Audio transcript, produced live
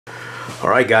All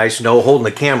right, guys, no holding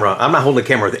the camera. I'm not holding the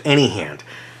camera with any hand.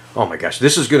 Oh my gosh,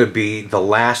 this is going to be the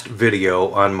last video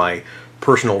on my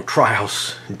personal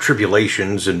trials and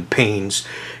tribulations and pains.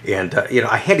 And, you know,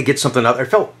 I had to get something out.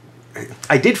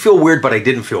 I did feel weird, but I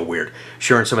didn't feel weird.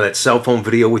 Sharing some of that cell phone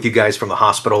video with you guys from the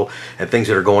hospital and things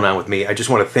that are going on with me. I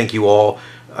just want to thank you all,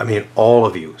 I mean, all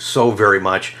of you, so very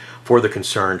much for the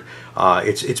concern.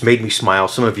 It's made me smile.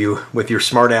 Some of you with your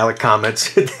smart aleck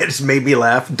comments, that has made me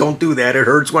laugh. Don't do that. It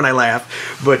hurts when I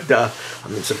laugh. But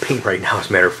I'm in some pain right now, as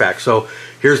a matter of fact. So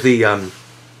here's the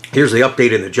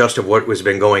update and the gist of what has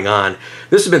been going on.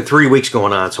 This has been 3 weeks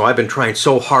going on, so I've been trying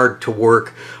so hard to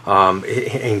work,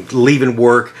 and leaving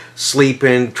work,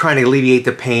 sleeping, trying to alleviate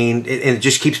the pain, and it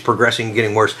just keeps progressing and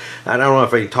getting worse. I don't know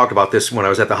if I talked about this when I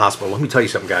was at the hospital. Let me tell you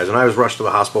something, guys. When I was rushed to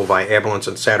the hospital by ambulance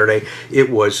on Saturday, it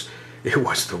was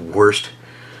the worst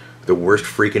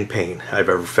freaking pain I've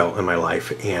ever felt in my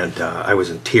life, and I was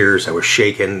in tears. I was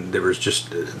shaking. There was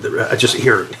I just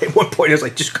here at one point I was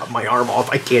like, just cut my arm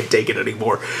off. I can't take it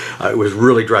anymore. It was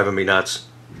really driving me nuts.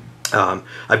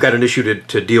 I've got an issue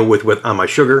to deal with on my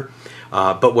sugar,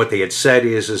 but what they had said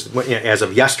is as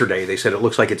of yesterday, they said it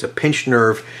looks like it's a pinched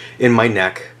nerve in my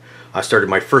neck. I started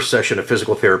my first session of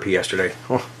physical therapy yesterday.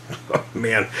 Oh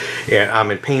man, and I'm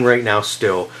in pain right now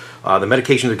still. The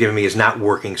medication they're giving me is not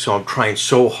working, so I'm trying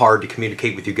so hard to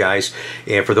communicate with you guys.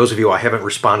 And for those of you I haven't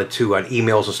responded to on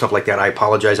emails and stuff like that, I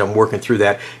apologize. I'm working through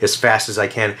that as fast as I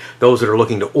can. Those that are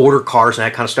looking to order cars and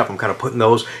that kind of stuff, I'm kind of putting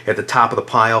those at the top of the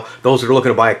pile. Those that are looking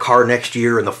to buy a car next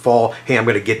year in the fall, hey, I'm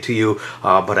going to get to you.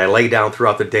 But I lay down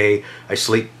throughout the day. I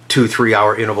sleep 2-3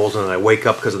 hour intervals, and then I wake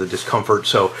up because of the discomfort.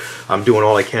 So I'm doing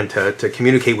all I can to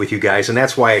communicate with you guys, and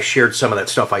that's why I shared some of that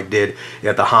stuff I did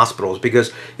at the hospitals,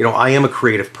 because, you know, I am a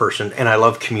creative person and I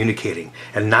love communicating,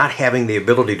 and not having the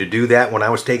ability to do that when I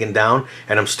was taken down,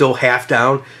 and I'm still half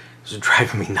down, is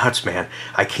driving me nuts, man.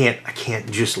 I can't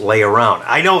just lay around.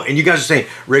 I know, and you guys are saying,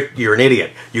 Rick, you're an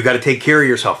idiot. You got to take care of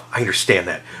yourself. I understand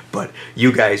that, but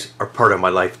you guys are part of my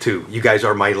life too. You guys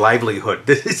are my livelihood.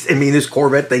 This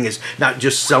Corvette thing is not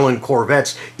just selling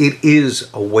Corvettes. It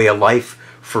is a way of life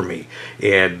for me,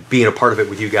 and being a part of it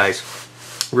with you guys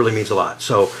really means a lot.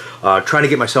 So trying to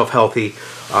get myself healthy,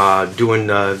 doing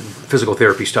physical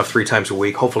therapy stuff 3 times a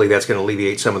week. Hopefully that's going to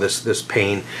alleviate some of this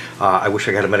pain. I wish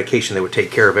I got a medication that would take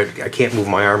care of it. I can't move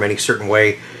my arm any certain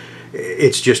way.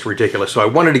 It's just ridiculous. So I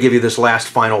wanted to give you this last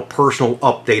final personal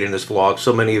update in this vlog.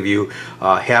 So many of you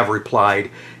have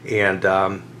replied, and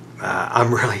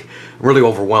I'm really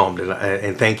overwhelmed,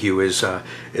 and thank you is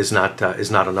not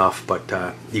enough.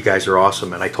 But you guys are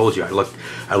awesome, and I told you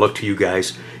I look to you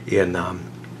guys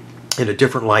in a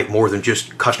different light, more than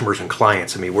just customers and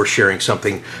clients. I mean, we're sharing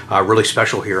something really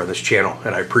special here on this channel,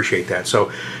 and I appreciate that.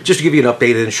 So just to give you an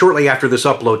update, and shortly after this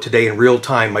upload today in real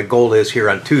time, my goal is here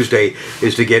on Tuesday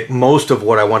is to get most of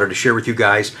what I wanted to share with you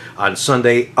guys on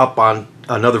Sunday up on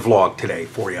another vlog today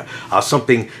for you.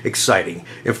 Something exciting,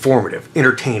 informative,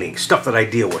 entertaining, stuff that I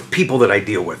deal with, people that I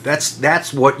deal with.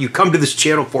 That's what you come to this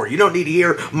channel for. You don't need to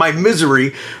hear my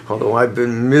misery, although I've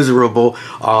been miserable.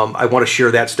 I want to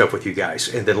share that stuff with you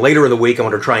guys. And then later in the week, I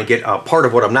want to try and get part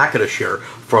of what I'm not going to share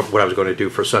from what I was going to do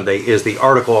for Sunday is the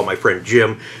article on my friend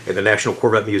Jim in the National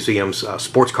Corvette Museum's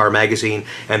Sports Car Magazine.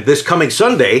 And this coming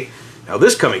Sunday,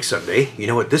 you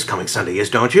know what this coming Sunday is,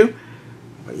 don't you?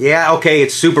 Yeah, okay,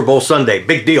 it's Super Bowl Sunday,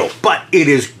 big deal, but it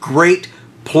is Great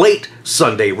Plate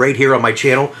Sunday right here on my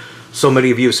channel. So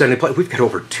many of you sending plates. We've got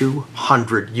over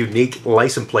 200 unique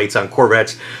license plates on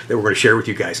Corvettes that we're going to share with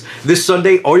you guys. This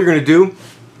Sunday, all you're going to do,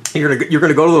 you're going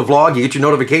to go to the vlog, you get your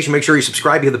notification, make sure you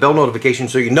subscribe, you hit the bell notification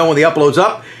so you know when the upload's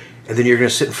up, and then you're going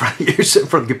to sit in front of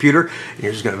the computer, and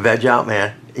you're just going to veg out,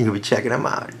 man, and you'll be checking them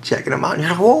out, and you're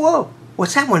like, whoa.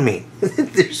 What's that one mean?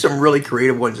 There's some really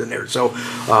creative ones in there. So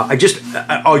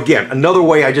again, another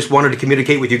way I just wanted to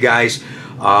communicate with you guys.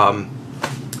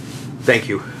 Thank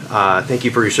you. Thank you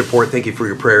for your support. Thank you for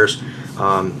your prayers.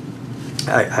 I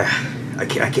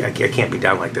can't be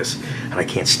down like this, and I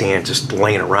can't stand just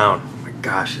laying around. Oh my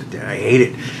gosh, I hate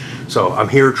it. So I'm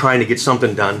here trying to get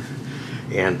something done,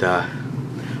 and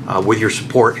with your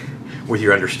support, with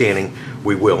your understanding,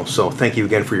 we will. So thank you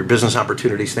again for your business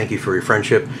opportunities. Thank you for your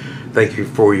friendship. Thank you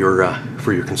for your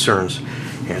concerns.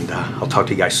 And I'll talk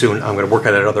to you guys soon. I'm going to work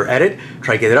on that other edit,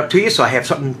 try to get it up to you so I have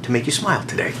something to make you smile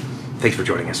today. Thanks for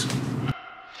joining us.